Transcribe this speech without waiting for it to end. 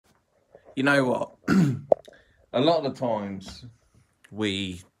You know what? A lot of the times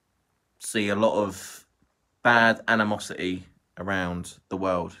we see a lot of bad animosity around the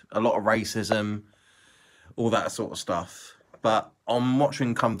world, a lot of racism, all that sort of stuff. But I'm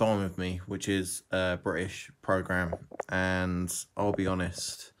watching Come Dine with Me, which is a British program, and I'll be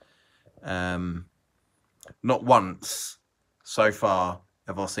honest, um, not once so far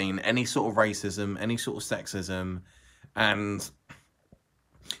have I seen any sort of racism, any sort of sexism, and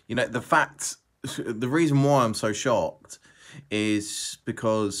the reason why I'm so shocked is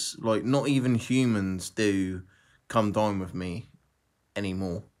because like not even humans do Come Dine with Me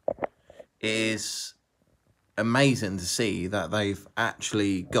anymore. It is amazing to see that they've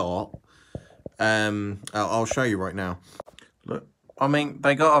actually got. I'll show you right now. Look, I mean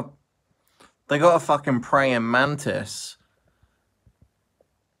they got a fucking praying mantis.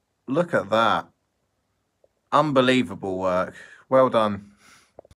 Look at that, unbelievable work. Well done.